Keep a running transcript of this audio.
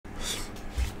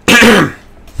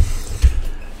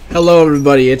Hello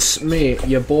everybody, it's me,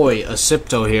 your boy,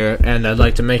 Asipto here, and I'd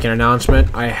like to make an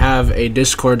announcement. I have a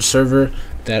Discord server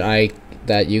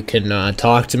that you can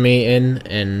talk to me in,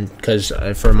 and because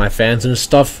for my fans and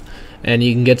stuff, and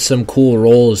you can get some cool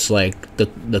roles like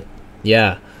there's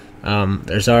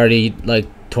already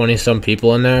like 20 some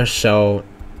people in there, so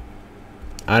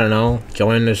I don't know,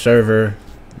 join the server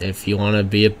if you want to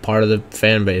be a part of the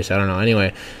fan base. I don't know.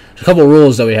 Anyway, a couple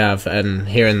rules that we have and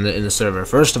here in the server.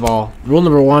 First of all, rule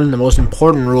number one, the most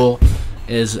important rule,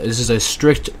 is this is a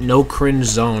strict no cringe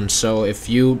zone. So if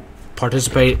you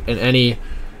participate in any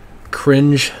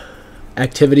cringe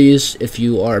activities, if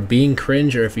you are being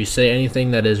cringe, or if you say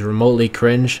anything that is remotely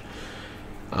cringe,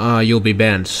 you'll be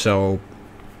banned. So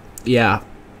yeah,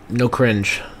 no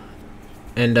cringe,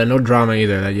 and no drama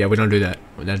either. Yeah, we don't do that.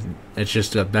 That's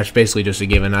just that's basically just a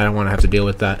given. I don't want to have to deal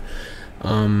with that.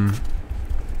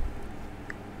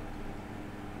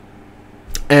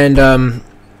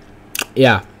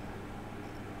 Yeah.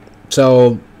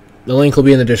 So the link will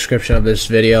be in the description of this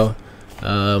video.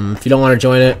 If you don't want to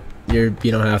join it, you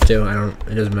don't have to.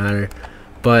 It doesn't matter.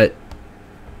 But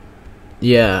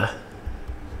yeah.